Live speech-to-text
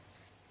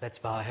Let's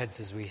bow our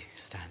heads as we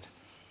stand.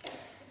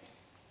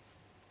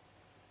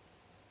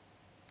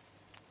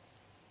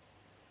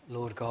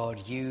 Lord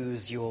God,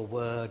 use your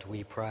word,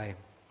 we pray,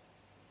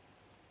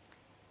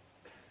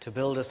 to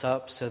build us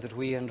up so that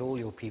we and all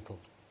your people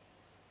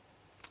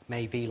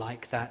may be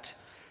like that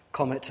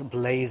comet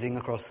blazing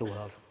across the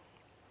world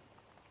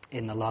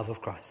in the love of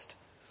Christ.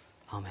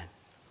 Amen.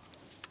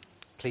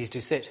 Please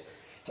do sit.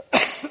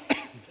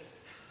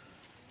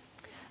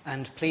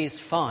 And please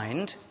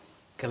find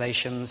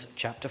Galatians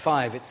chapter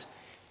 5. It's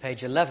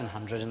page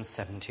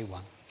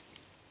 1171.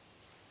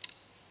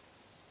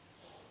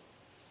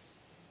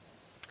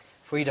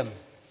 Freedom.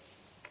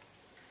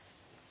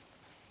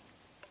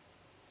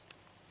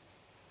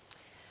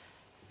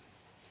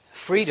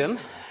 Freedom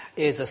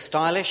is a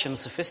stylish and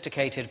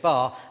sophisticated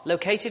bar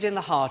located in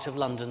the heart of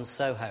London's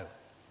Soho.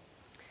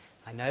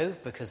 I know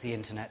because the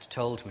internet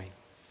told me.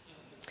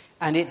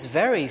 And it's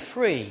very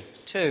free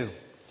too.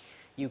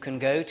 You can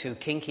go to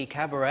Kinky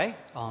Cabaret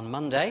on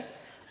Monday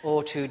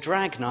or to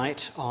Drag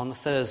Night on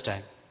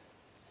Thursday.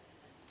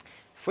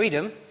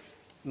 Freedom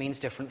means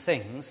different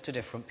things to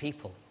different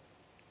people.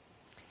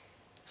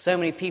 So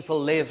many people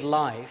live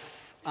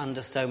life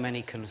under so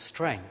many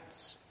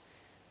constraints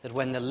that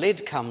when the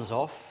lid comes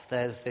off,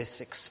 there's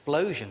this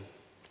explosion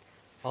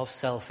of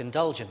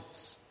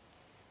self-indulgence.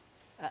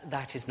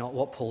 That is not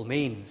what Paul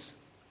means.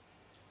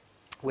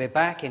 We're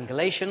back in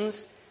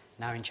Galatians,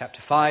 now in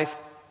chapter 5.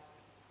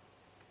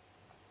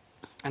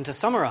 And to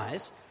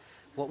summarize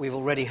what we've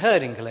already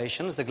heard in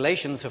Galatians, the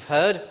Galatians have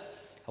heard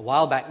a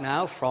while back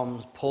now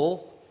from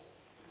Paul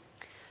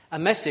a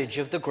message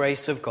of the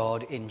grace of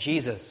God in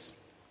Jesus,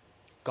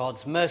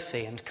 God's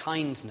mercy and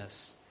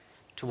kindness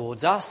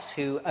towards us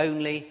who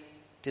only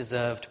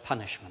deserved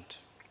punishment.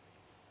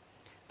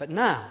 But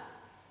now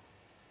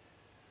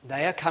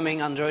they are coming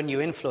under a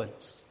new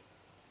influence,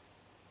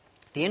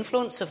 the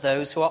influence of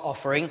those who are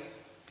offering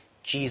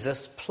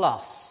Jesus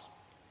plus.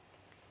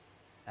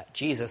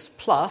 Jesus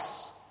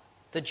plus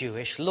the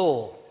Jewish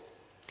law.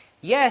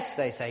 Yes,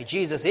 they say,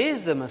 Jesus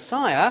is the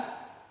Messiah,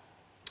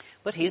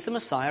 but he's the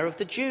Messiah of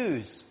the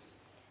Jews.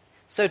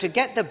 So to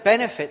get the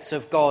benefits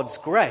of God's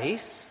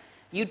grace,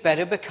 you'd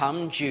better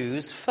become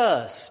Jews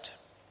first.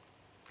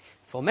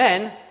 For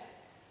men,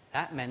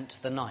 that meant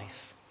the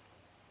knife.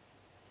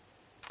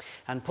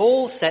 And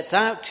Paul sets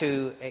out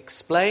to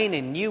explain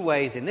in new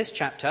ways in this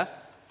chapter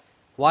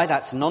why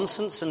that's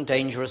nonsense and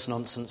dangerous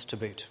nonsense to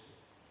boot.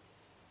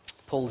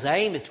 Paul's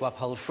aim is to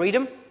uphold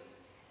freedom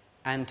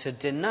and to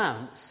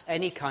denounce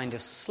any kind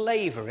of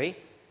slavery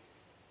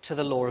to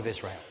the law of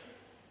Israel.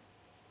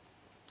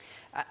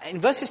 In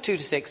verses 2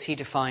 to 6, he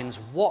defines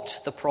what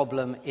the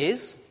problem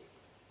is.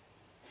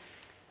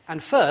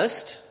 And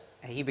first,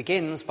 he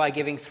begins by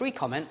giving 3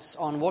 comments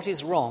on what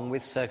is wrong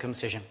with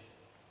circumcision.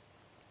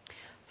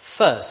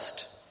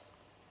 First,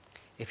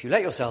 if you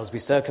let yourselves be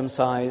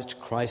circumcised,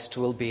 Christ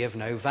will be of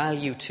no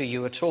value to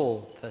you at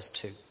all. Verse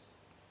 2.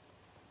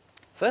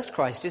 First,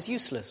 Christ is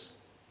useless.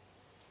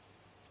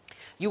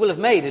 You will have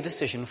made a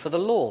decision for the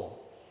law.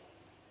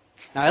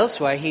 Now,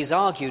 elsewhere, he's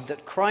argued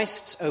that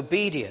Christ's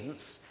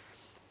obedience,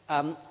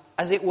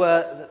 as it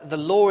were, the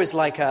law is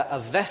like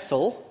a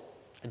vessel,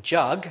 a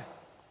jug,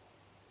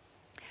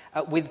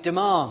 with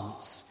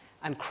demands.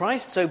 And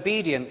Christ's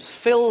obedience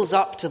fills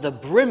up to the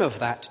brim of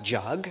that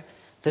jug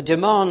the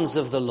demands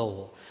of the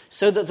law,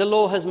 so that the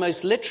law has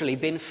most literally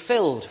been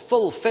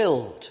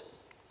fulfilled.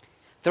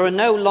 There are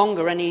no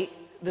longer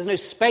there's no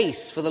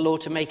space for the law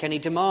to make any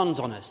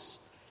demands on us.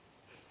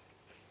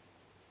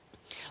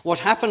 What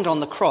happened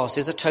on the cross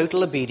is a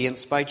total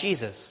obedience by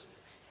Jesus,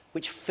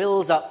 which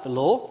fills up the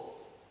law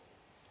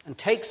and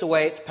takes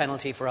away its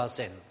penalty for our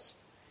sins.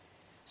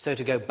 So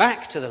to go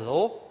back to the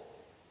law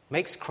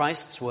makes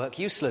Christ's work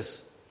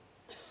useless.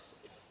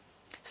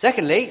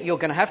 Secondly, you're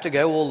going to have to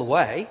go all the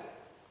way.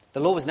 The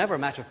law was never a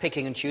matter of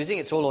picking and choosing,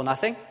 it's all or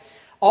nothing.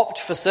 Opt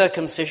for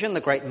circumcision,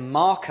 the great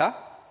marker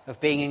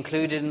of being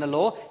included in the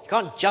law. You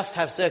can't just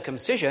have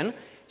circumcision.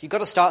 You've got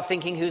to start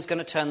thinking who's going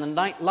to turn the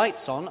night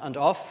lights on and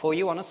off for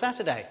you on a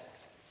Saturday.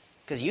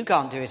 Because you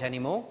can't do it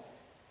anymore,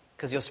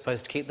 because you're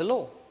supposed to keep the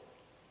law.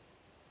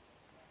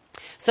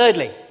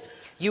 Thirdly,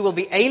 you will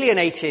be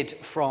alienated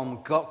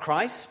from God,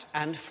 Christ,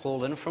 and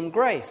fallen from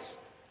grace.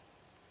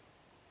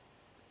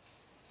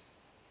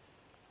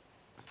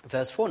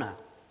 Verse 4 now.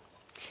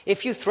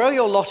 If you throw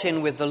your lot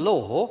in with the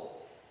law,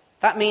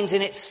 that means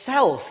in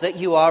itself that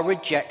you are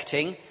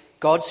rejecting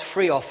God's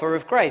free offer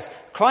of grace.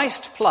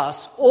 Christ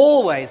plus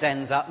always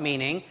ends up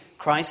meaning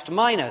Christ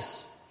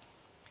minus.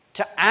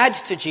 To add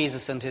to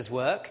Jesus and his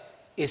work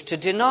is to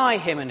deny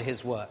him and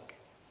his work.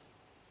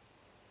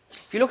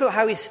 If you look at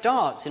how he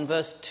starts in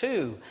verse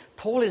 2,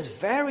 Paul is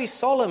very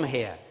solemn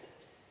here.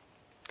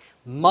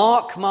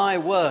 Mark my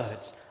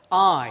words,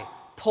 I,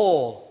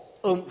 Paul,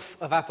 oomph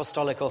of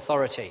apostolic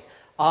authority,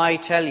 I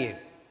tell you,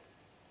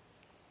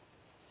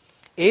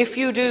 if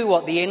you do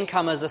what the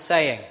incomers are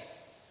saying,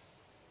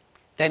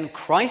 then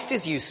Christ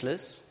is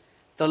useless,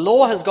 the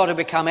law has got to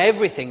become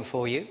everything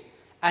for you,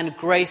 and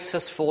grace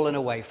has fallen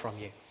away from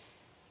you.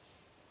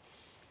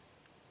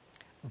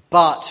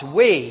 But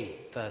we,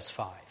 verse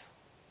 5,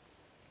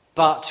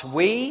 But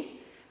we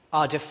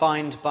are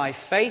defined by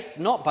faith,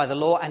 not by the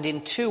law, and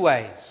in two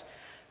ways.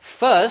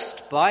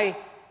 First, by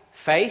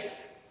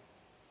faith,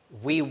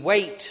 we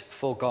wait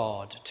for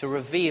God to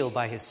reveal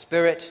by his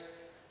Spirit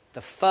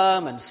the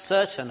firm and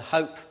certain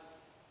hope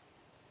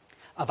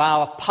of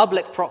our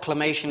public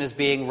proclamation as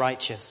being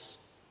righteous,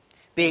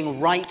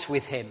 being right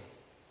with him.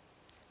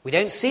 We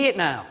don't see it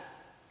now,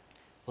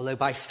 although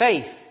by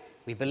faith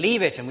we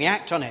believe it and we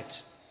act on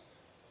it.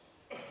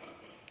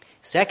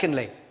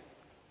 Secondly,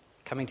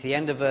 coming to the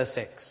end of verse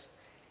 6,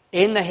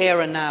 in the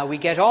here and now we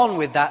get on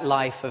with that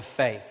life of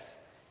faith,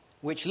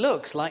 which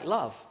looks like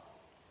love.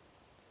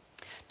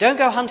 Don't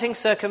go hunting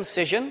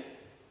circumcision.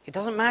 It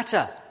doesn't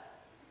matter.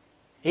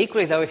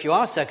 Equally, though, if you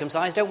are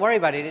circumcised, don't worry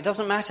about it. It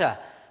doesn't matter.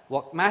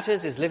 What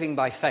matters is living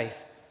by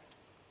faith.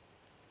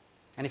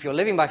 And if you're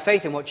living by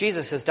faith in what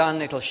Jesus has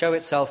done, it'll show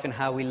itself in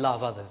how we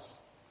love others.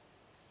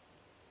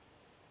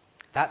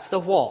 That's the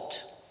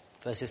what,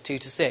 verses 2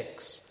 to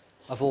 6,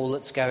 of all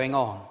that's going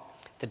on.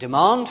 The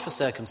demand for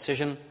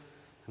circumcision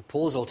and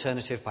Paul's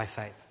alternative by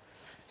faith.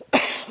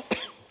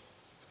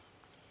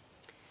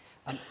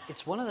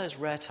 It's one of those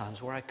rare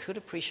times where I could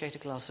appreciate a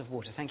glass of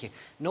water. Thank you.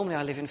 Normally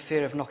I live in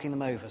fear of knocking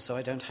them over, so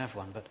I don't have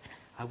one, but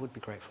I would be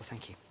grateful.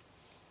 Thank you.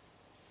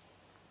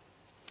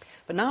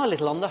 But now a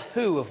little on the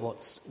who of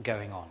what's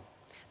going on.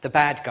 The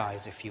bad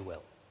guys, if you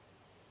will.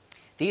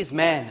 These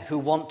men who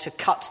want to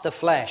cut the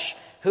flesh.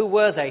 Who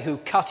were they who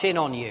cut in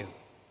on you?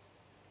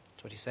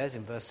 That's what he says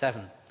in verse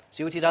 7.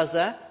 See what he does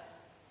there?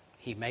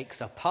 He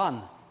makes a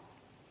pun.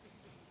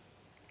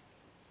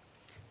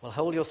 Well,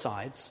 hold your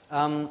sides.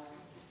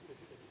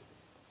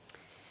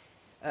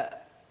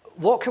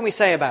 What can we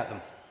say about them?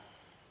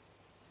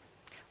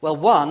 Well,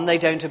 one, they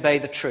don't obey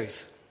the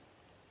truth.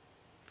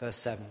 Verse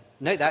 7.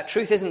 Note that.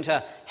 Truth isn't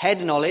a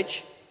head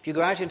knowledge. If you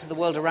go out into the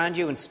world around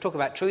you and talk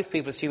about truth,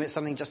 people assume it's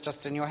something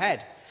just in your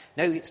head.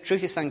 No,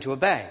 truth is something to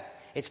obey.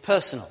 It's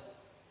personal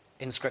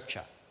in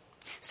Scripture.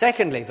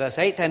 Secondly, verse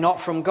 8, they're not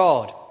from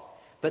God,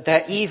 but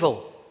they're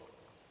evil.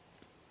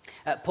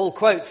 Paul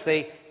quotes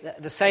the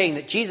saying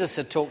that Jesus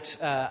had talked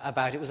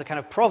about. It was a kind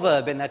of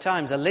proverb in their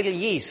times. A little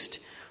yeast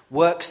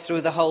works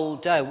through the whole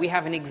dough. We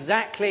have an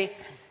exactly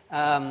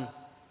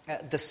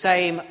the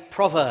same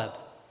proverb,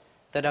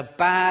 that a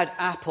bad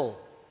apple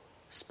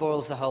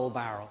spoils the whole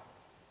barrel.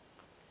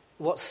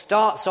 What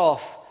starts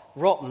off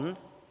rotten,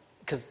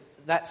 because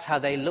that's how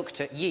they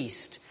looked at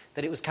yeast,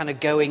 that it was kind of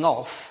going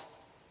off.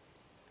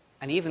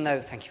 And even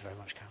though, thank you very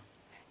much, Carol,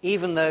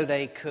 even though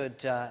they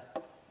could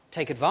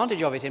take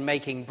advantage of it in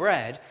making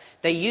bread,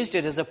 they used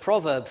it as a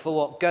proverb for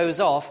what goes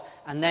off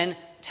and then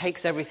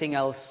takes everything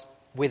else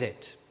with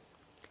it.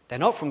 They're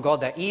not from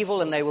God, they're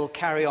evil, and they will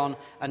carry on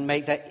and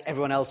make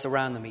everyone else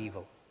around them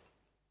evil.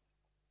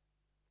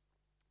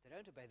 They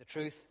don't obey the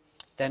truth.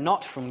 They're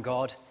not from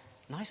God.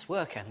 Nice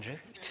work, Andrew.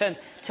 Turn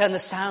the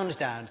sound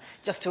down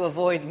just to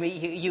avoid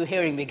you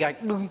hearing me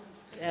going.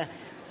 Yeah.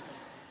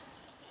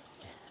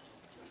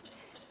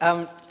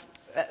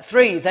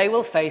 3, they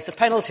will face a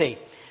penalty.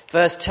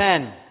 Verse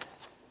 10.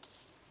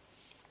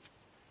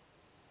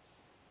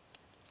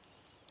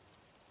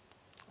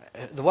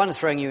 The one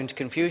throwing you into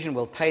confusion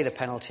will pay the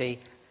penalty,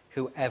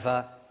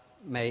 whoever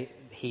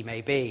he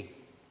may be.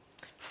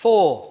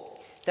 4,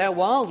 they're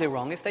wildly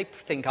wrong if they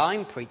think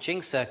I'm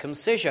preaching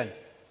circumcision.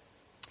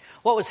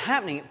 What was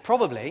happening,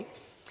 probably,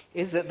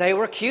 is that they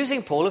were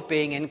accusing Paul of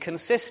being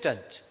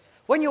inconsistent.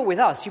 When you're with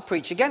us, you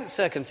preach against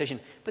circumcision,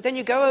 but then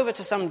you go over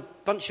to some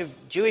bunch of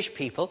Jewish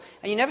people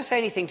and you never say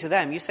anything to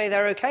them. You say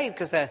they're okay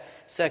because they're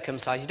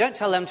circumcised. You don't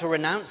tell them to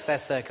renounce their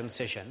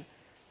circumcision.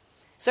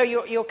 So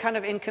you're kind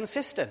of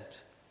inconsistent.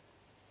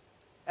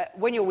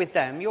 When you're with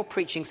them, you're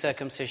preaching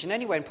circumcision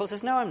anyway. And Paul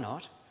says, no, I'm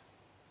not.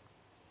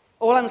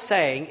 All I'm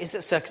saying is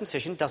that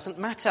circumcision doesn't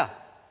matter.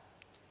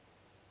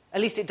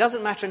 At least it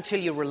doesn't matter until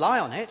you rely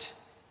on it,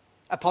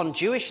 upon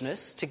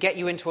Jewishness, to get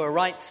you into a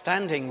right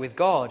standing with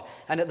God.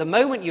 And at the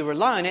moment you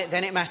rely on it,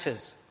 then it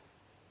matters.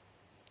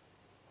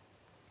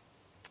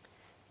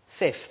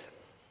 5th,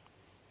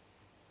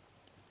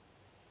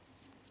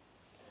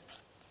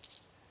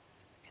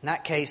 in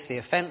that case, the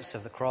offence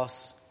of the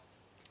cross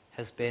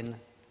has been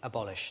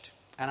abolished.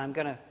 And I'm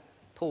going to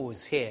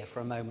pause here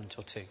for a moment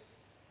or two.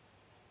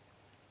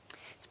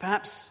 It's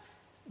perhaps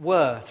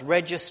worth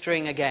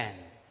registering again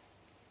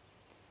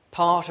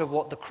part of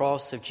what the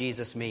cross of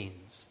Jesus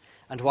means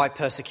and why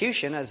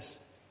persecution, as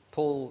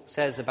Paul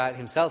says about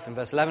himself in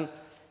verse 11,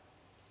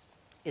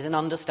 is an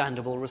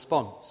understandable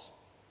response.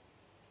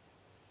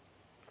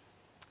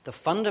 The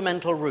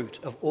fundamental root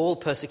of all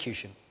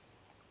persecution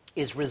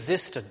is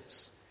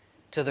resistance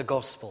to the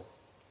gospel,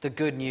 the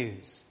good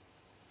news.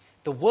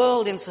 The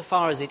world,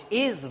 insofar as it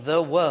is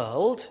the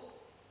world,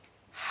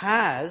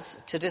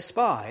 has to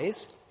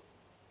despise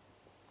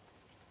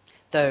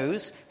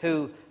those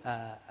who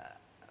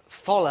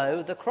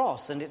follow the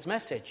cross and its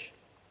message.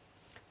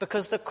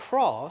 Because the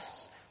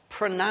cross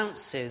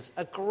pronounces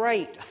a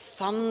great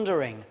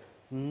thundering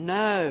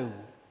no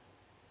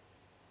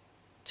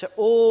to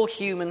all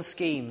human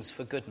schemes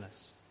for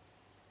goodness.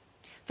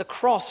 The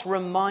cross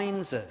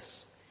reminds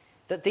us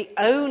that the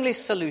only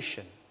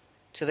solution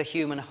to the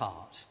human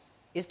heart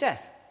is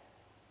death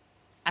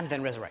and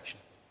then resurrection.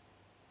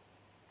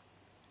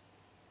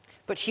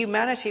 But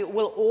humanity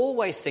will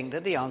always think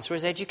that the answer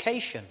is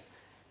education,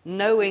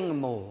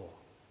 knowing more.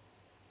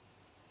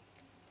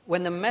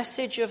 When the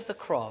message of the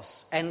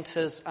cross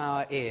enters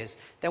our ears,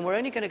 then we're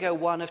only going to go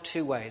one of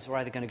two ways. We're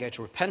either going to go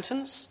to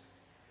repentance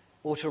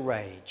or to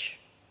rage.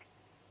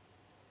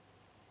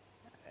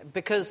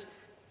 Because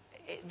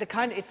it's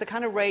the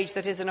kind of rage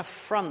that is an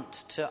affront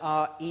to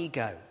our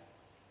ego.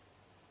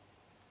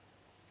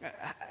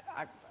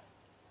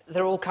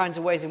 There are all kinds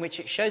of ways in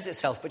which it shows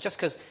itself, but just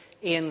because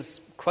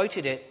Ian's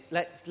quoted it,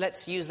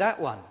 let's use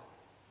that one.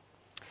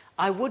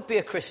 I would be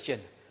a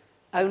Christian,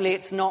 only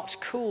it's not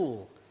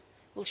cool.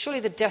 Well, surely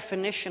the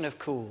definition of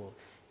cool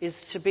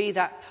is to be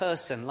that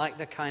person, like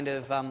the kind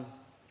of,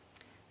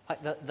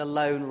 like the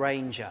Lone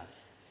Ranger,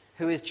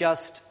 who is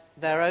just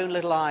their own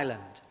little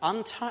island,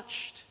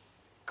 untouched,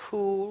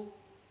 cool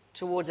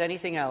towards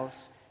anything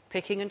else,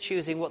 picking and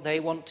choosing what they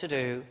want to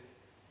do,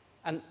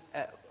 and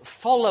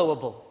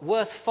followable,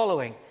 worth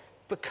following,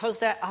 because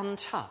they're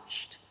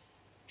untouched,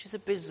 which is a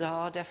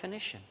bizarre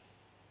definition.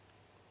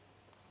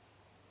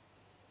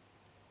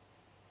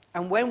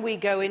 And when we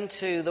go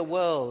into the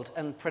world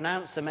and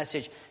pronounce a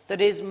message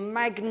that is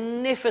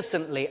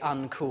magnificently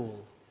uncool,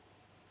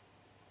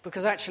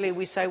 because actually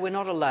we say we're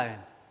not alone,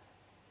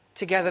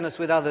 togetherness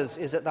with others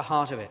is at the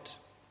heart of it,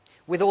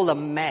 with all the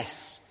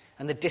mess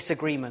and the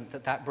disagreement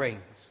that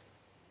brings.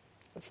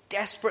 It's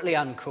desperately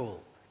uncool.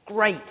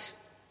 Great.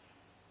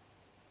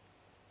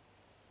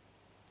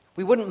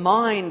 We wouldn't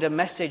mind a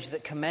message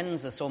that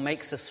commends us or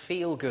makes us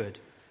feel good.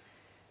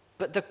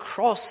 But the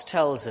cross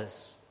tells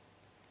us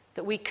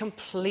that we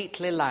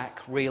completely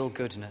lack real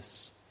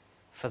goodness.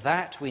 For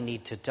that, we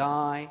need to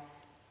die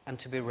and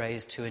to be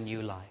raised to a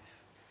new life.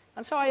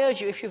 And so I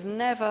urge you, if you've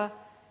never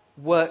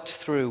worked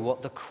through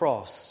what the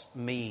cross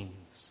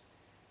means,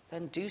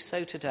 then do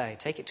so today.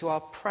 Take it to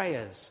our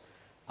prayers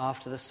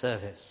after the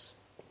service.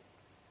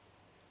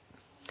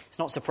 It's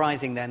not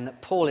surprising then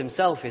that Paul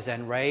himself is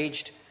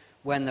enraged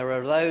when there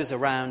are those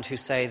around who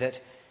say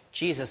that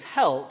Jesus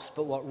helps,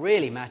 but what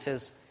really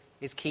matters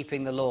is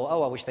keeping the law.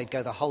 Oh, I wish they'd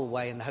go the whole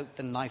way and hope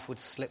the knife would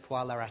slip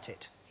while they're at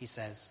it, he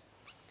says.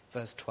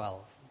 Verse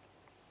 12.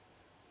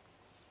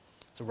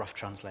 It's a rough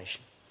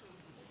translation.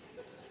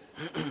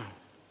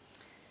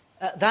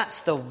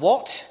 That's the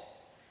what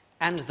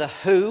and the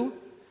who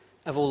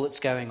of all that's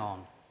going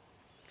on.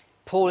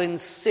 Paul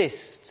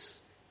insists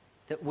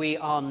that we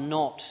are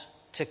not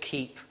to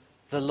keep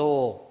the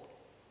law.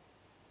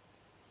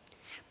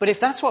 But if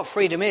that's what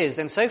freedom is,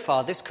 then so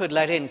far this could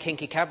let in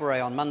kinky cabaret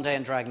on Monday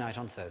and drag night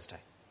on Thursday.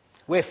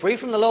 We're free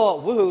from the law,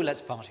 woohoo,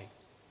 let's party.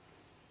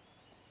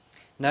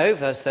 No,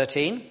 verse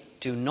 13,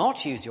 do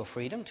not use your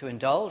freedom to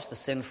indulge the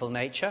sinful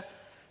nature,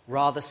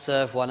 rather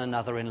serve one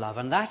another in love.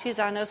 And that is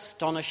an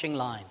astonishing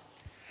line.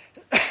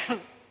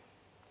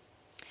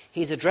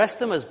 He's addressed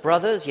them as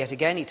brothers, yet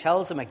again he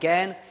tells them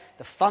again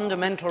the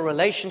fundamental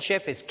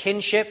relationship is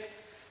kinship.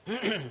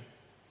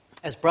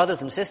 As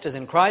brothers and sisters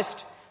in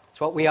Christ,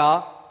 that's what we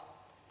are.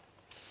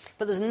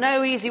 But there's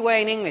no easy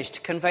way in English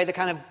to convey the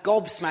kind of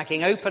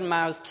gobsmacking,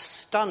 open-mouthed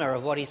stunner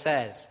of what he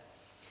says.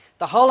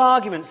 The whole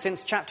argument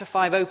since chapter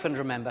 5 opened,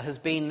 remember, has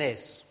been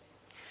this.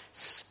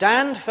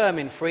 Stand firm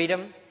in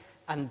freedom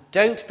and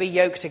don't be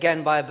yoked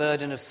again by a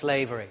burden of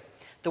slavery.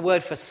 The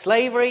word for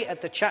slavery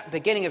at the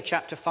beginning of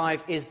chapter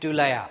 5 is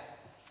douleia.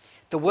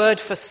 The word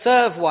for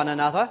serve one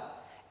another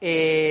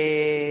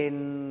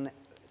in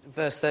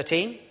verse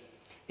 13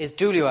 is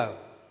douleuo.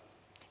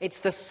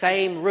 It's the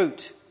same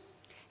root.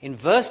 In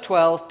verse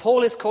 12,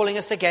 Paul is calling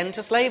us again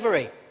to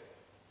slavery,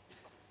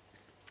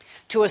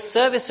 to a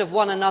service of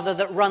one another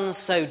that runs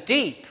so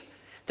deep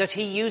that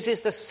he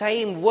uses the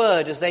same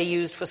word as they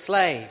used for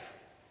slave.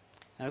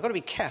 Now, I've got to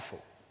be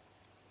careful.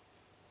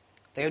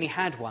 They only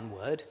had one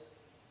word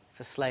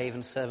for slave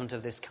and servant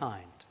of this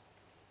kind.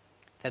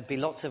 There'd be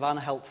lots of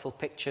unhelpful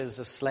pictures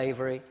of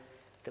slavery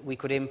that we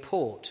could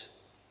import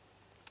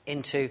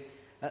into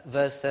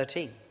verse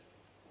 13.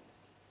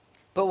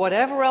 But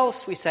whatever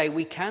else we say,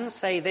 we can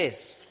say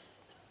this.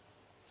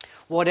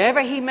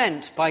 Whatever he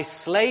meant by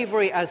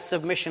slavery as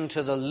submission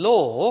to the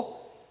law,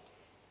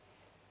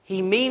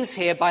 he means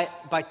here by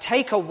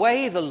take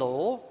away the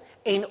law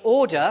in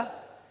order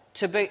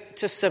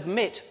to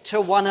submit to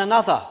one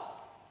another.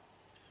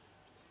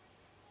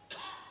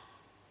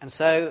 And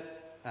so,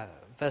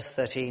 verse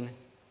 13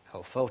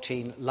 or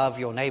 14, love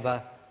your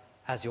neighbour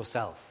as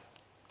yourself.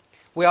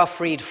 We are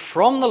freed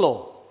from the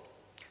law,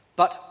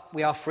 but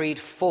we are freed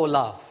for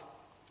love.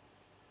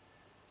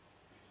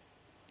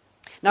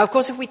 Now, of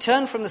course, if we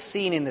turn from the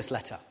scene in this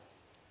letter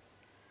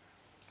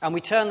and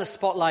we turn the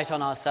spotlight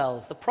on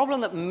ourselves, the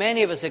problem that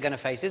many of us are going to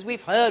face is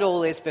we've heard all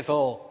this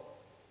before.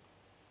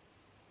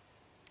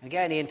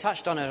 Again, Ian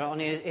touched on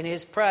it in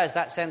his prayers,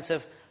 that sense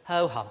of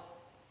ho-hum.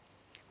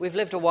 We've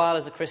lived a while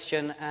as a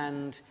Christian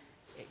and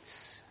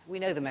we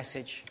know the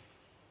message.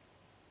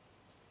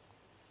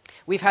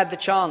 We've had the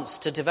chance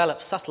to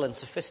develop subtle and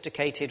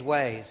sophisticated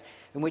ways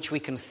in which we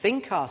can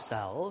think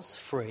ourselves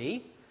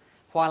free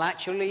while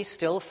actually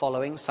still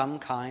following some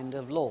kind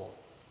of law.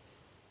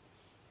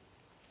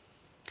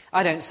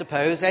 I don't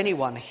suppose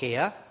anyone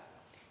here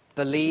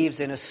believes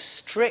in a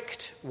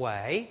strict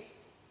way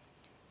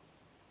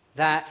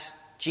that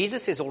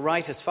Jesus is all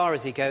right as far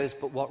as he goes,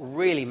 but what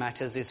really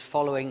matters is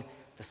following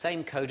the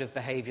same code of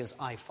behaviors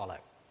I follow.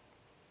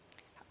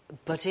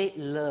 But it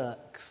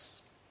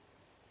lurks.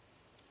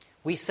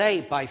 We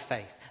say by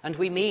faith, and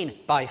we mean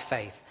by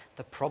faith.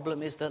 The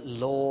problem is that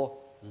law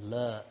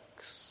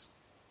lurks.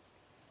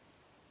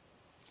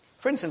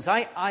 For instance,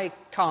 I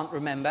can't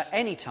remember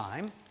any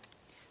time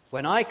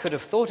when I could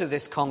have thought of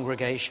this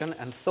congregation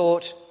and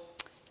thought,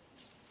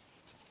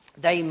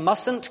 they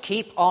mustn't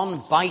keep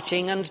on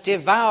biting and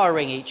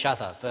devouring each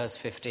other, verse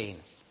 15.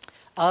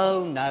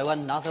 Oh no,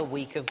 another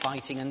week of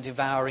biting and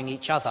devouring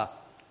each other.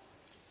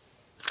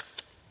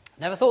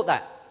 Never thought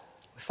that.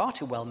 We're far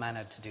too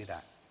well-mannered to do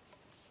that.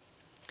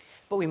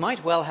 But we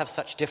might well have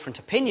such different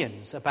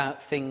opinions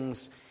about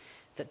things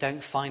that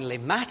don't finally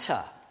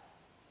matter.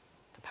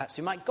 Perhaps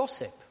we might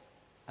gossip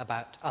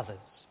about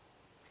others.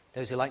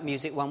 Those who like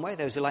music one way,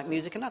 those who like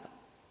music another.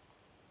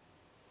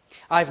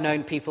 I've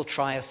known people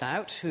try us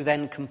out who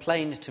then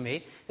complained to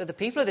me that the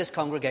people of this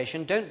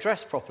congregation don't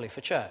dress properly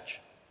for church.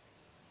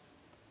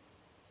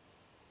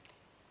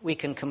 We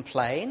can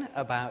complain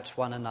about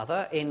one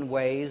another in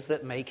ways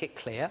that make it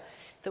clear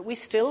that we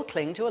still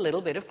cling to a little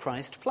bit of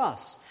Christ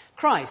plus.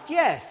 Christ,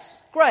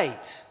 yes,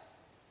 great.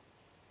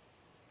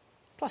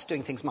 Plus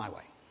doing things my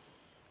way.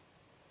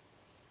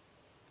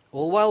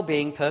 All while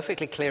being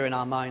perfectly clear in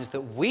our minds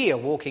that we are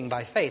walking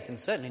by faith and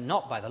certainly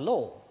not by the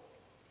law.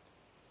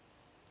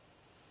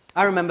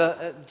 I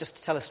remember, just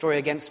to tell a story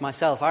against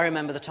myself, I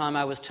remember the time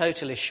I was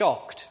totally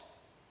shocked.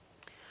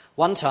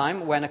 One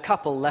time when a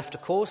couple left a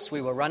course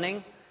we were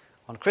running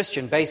on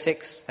Christian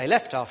basics, they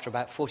left after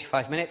about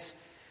 45 minutes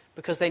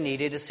because they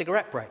needed a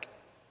cigarette break.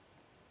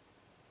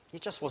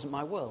 It just wasn't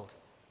my world.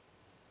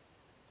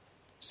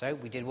 So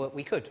we did what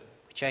we could.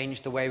 We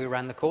changed the way we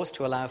ran the course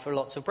to allow for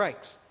lots of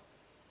breaks.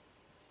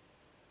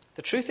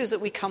 The truth is that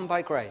we come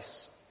by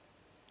grace.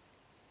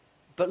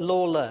 But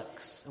law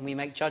lurks, and we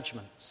make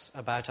judgments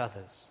about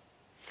others.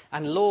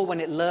 And law, when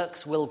it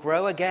lurks, will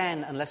grow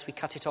again unless we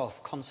cut it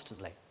off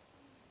constantly.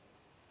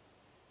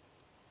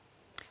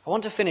 I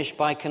want to finish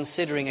by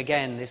considering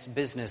again this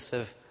business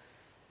of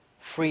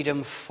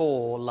freedom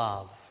for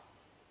love.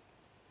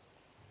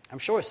 I'm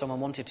sure if someone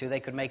wanted to, they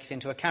could make it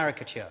into a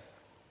caricature.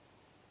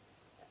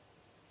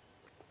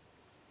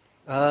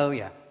 Oh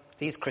yeah,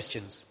 these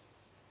Christians.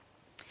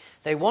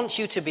 They want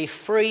you to be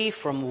free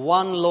from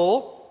one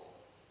law,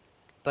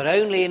 but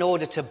only in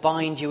order to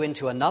bind you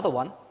into another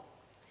one,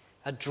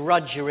 a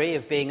drudgery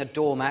of being a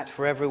doormat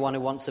for everyone who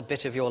wants a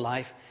bit of your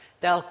life.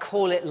 They'll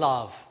call it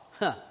love.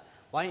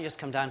 Why don't you just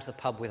come down to the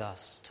pub with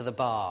us, to the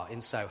bar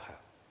in Soho?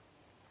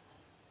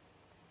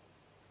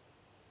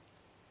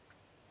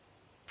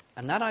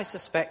 And that, I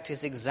suspect,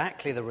 is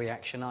exactly the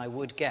reaction I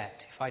would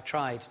get if I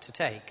tried to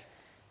take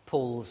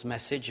Paul's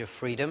message of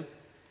freedom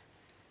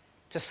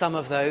to some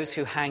of those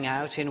who hang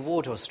out in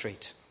Wardour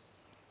Street,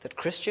 that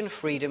Christian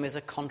freedom is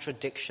a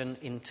contradiction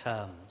in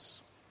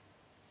terms.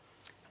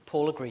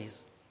 Paul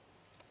agrees.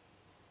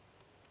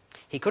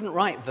 He couldn't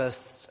write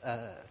verse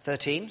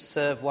 13,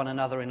 serve one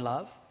another in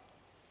love,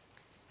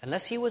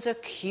 unless he was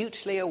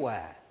acutely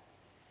aware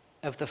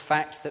of the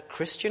fact that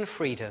Christian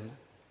freedom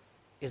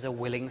is a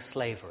willing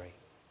slavery.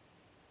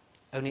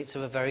 Only it's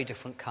of a very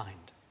different kind.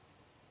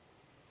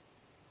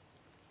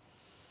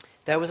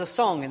 There was a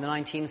song in the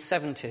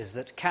 1970s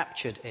that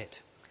captured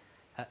it.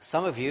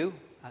 Some of you,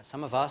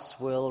 some of us,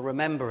 will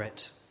remember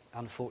it,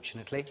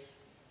 unfortunately.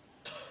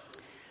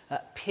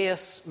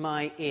 Pierce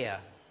My Ear.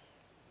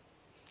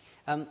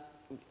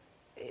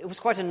 It was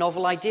quite a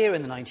novel idea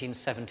in the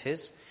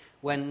 1970s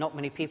when not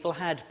many people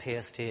had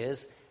pierced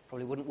ears.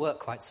 Probably wouldn't work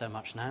quite so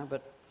much now,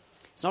 but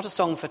it's not a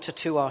song for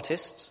tattoo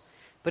artists,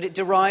 but it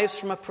derives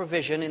from a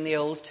provision in the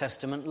Old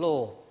Testament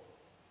law.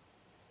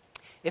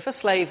 If a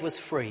slave was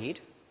freed,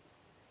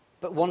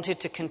 but wanted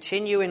to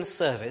continue in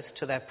service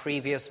to their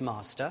previous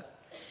master,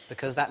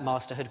 because that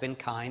master had been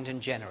kind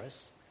and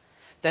generous,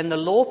 then the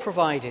law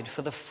provided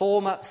for the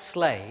former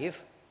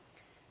slave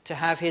to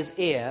have his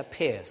ear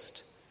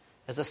pierced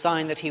as a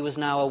sign that he was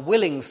now a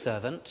willing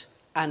servant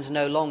and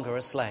no longer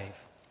a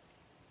slave.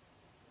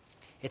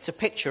 It's a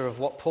picture of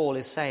what Paul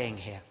is saying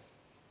here.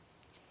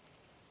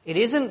 It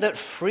isn't that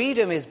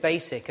freedom is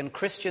basic and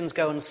Christians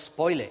go and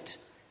spoil it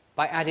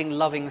by adding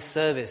loving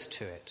service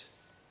to it.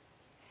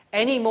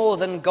 Any more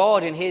than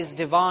God in his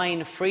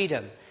divine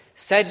freedom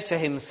said to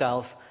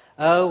himself,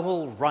 "Oh,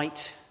 all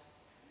right,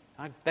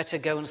 I'd better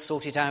go and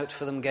sort it out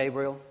for them,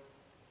 Gabriel."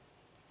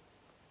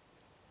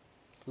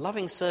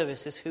 Loving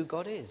service is who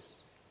God is.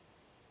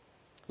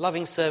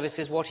 Loving service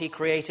is what he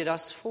created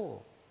us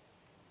for.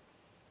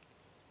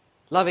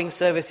 Loving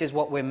service is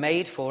what we're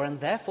made for and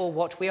therefore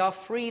what we are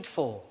freed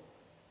for.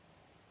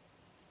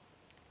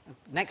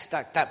 Next,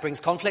 that brings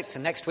conflicts,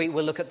 and next week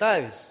we'll look at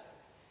those.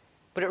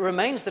 But it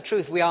remains the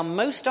truth. We are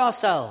most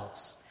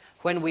ourselves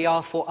when we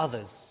are for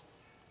others.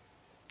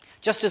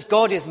 Just as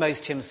God is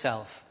most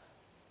himself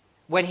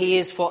when he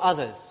is for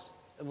others.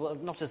 Well,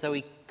 not as though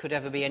he could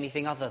ever be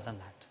anything other than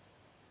that.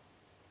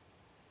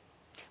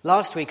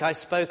 Last week I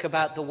spoke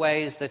about the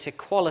ways that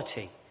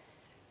equality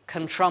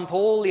can trump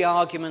all the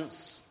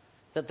arguments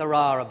that there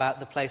are about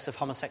the place of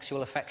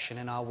homosexual affection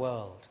in our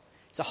world.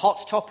 It's a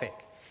hot topic.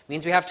 It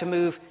means we have to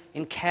move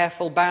in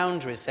careful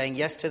boundaries, saying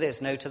yes to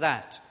this, no to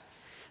that.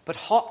 But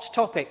hot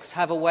topics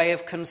have a way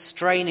of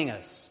constraining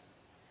us.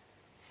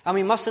 And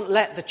we mustn't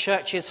let the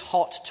church's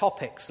hot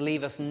topics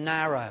leave us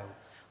narrow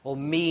or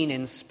mean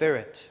in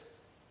spirit.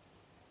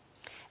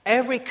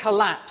 Every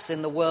collapse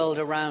in the world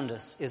around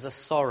us is a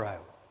sorrow,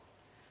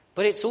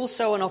 but it's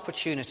also an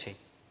opportunity.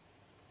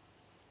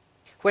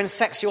 When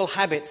sexual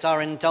habits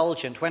are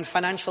indulgent, when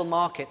financial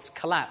markets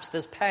collapse,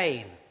 there's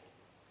pain.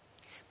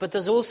 But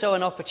there's also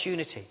an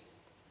opportunity.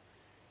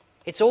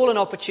 It's all an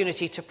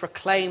opportunity to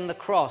proclaim the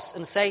cross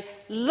and say,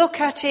 look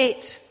at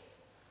it.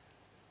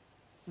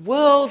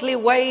 Worldly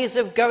ways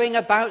of going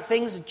about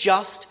things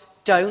just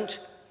don't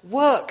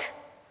work,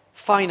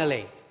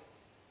 finally.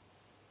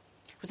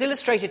 It was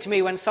illustrated to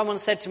me when someone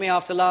said to me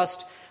after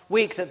last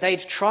week that they'd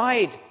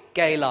tried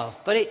gay love,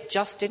 but it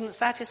just didn't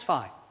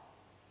satisfy.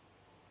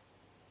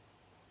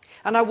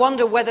 And I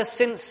wonder whether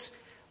since,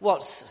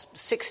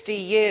 60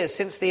 years,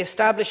 since the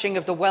establishing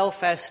of the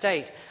welfare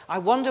state, I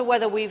wonder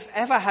whether we've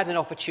ever had an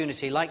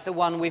opportunity like the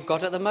one we've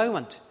got at the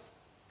moment.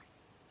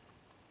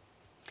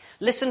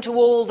 Listen to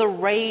all the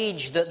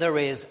rage that there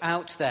is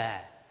out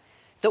there,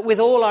 that with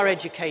all our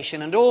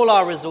education and all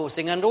our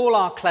resourcing and all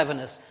our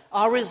cleverness,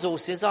 our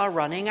resources are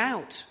running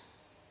out.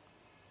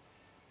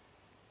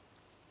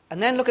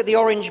 And then look at the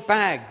orange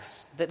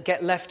bags that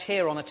get left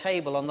here on a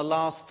table on the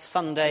last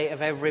Sunday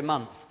of every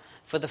month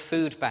for the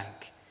food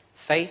bank.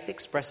 Faith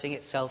expressing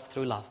itself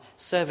through love,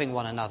 serving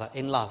one another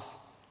in love.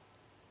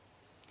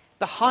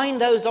 Behind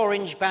those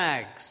orange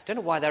bags, don't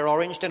know why they're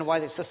orange, don't know why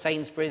it's the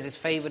Sainsbury's is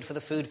favoured for the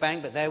food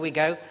bank, but there we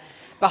go.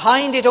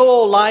 Behind it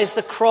all lies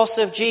the cross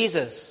of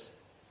Jesus.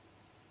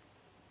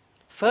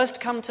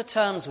 First come to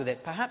terms with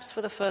it, perhaps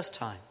for the first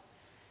time,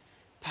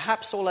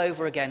 perhaps all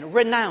over again.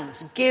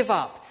 Renounce, give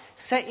up,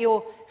 set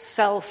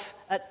yourself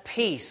at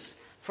peace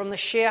from the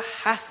sheer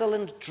hassle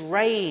and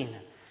drain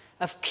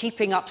of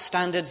keeping up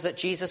standards that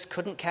Jesus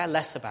couldn't care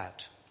less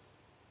about.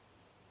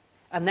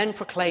 And then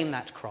proclaim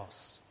that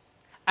cross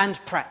and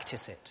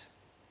practice it.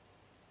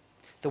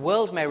 The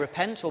world may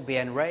repent or be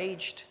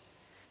enraged,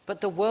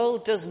 but the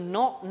world does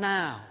not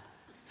now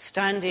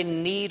stand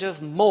in need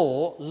of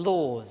more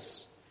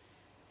laws.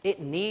 It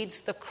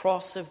needs the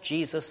cross of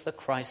Jesus, the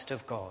Christ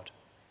of God.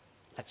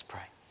 Let's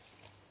pray.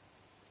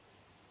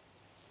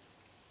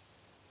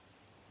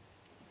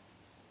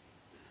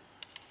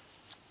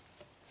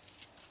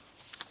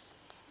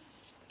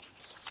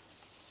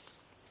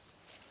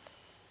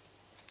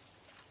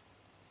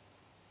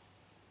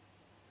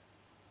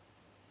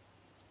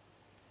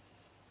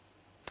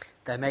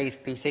 There may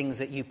be things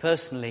that you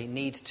personally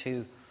need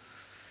to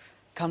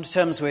come to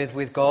terms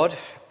with God,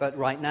 but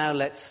right now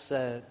let's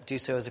do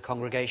so as a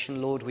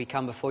congregation. Lord, we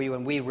come before you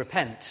and we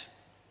repent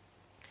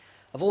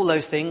of all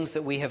those things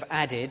that we have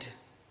added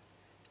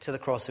to the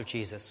cross of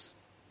Jesus,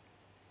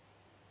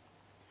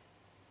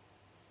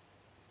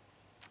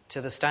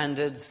 to the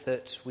standards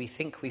that we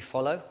think we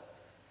follow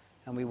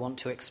and we want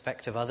to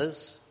expect of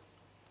others,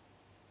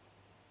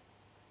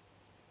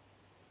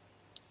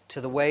 to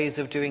the ways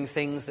of doing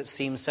things that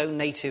seem so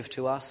native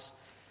to us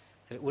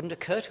that it wouldn't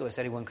occur to us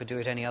anyone could do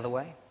it any other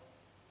way.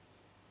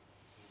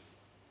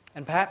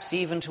 And perhaps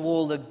even to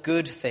all the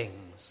good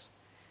things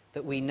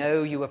that we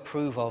know you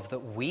approve of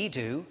that we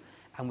do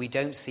and we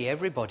don't see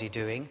everybody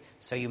doing,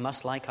 so you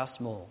must like us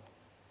more.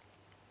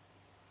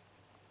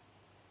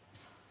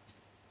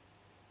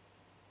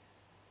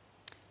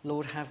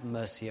 Lord, have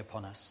mercy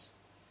upon us,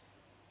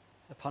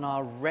 upon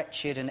our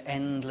wretched and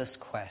endless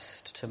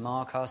quest to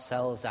mark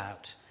ourselves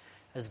out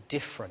as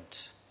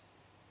different,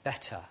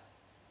 better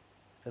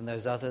than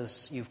those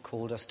others you've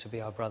called us to be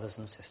our brothers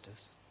and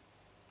sisters.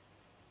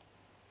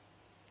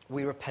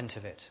 We repent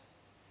of it,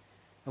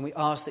 and we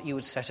ask that you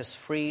would set us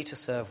free to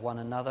serve one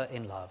another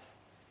in love,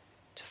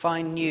 to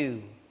find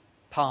new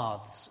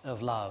paths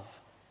of love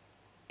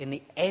in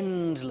the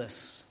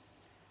endless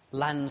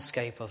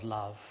landscape of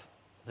love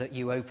that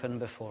you open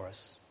before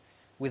us,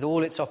 with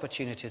all its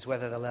opportunities,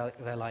 whether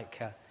they're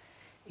like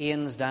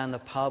Ian's down the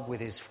pub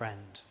with his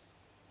friend,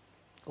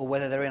 or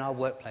whether they're in our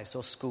workplace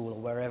or school or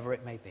wherever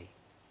it may be.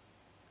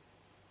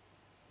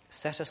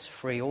 Set us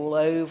free all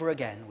over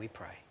again, we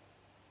pray.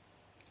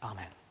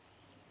 Amen.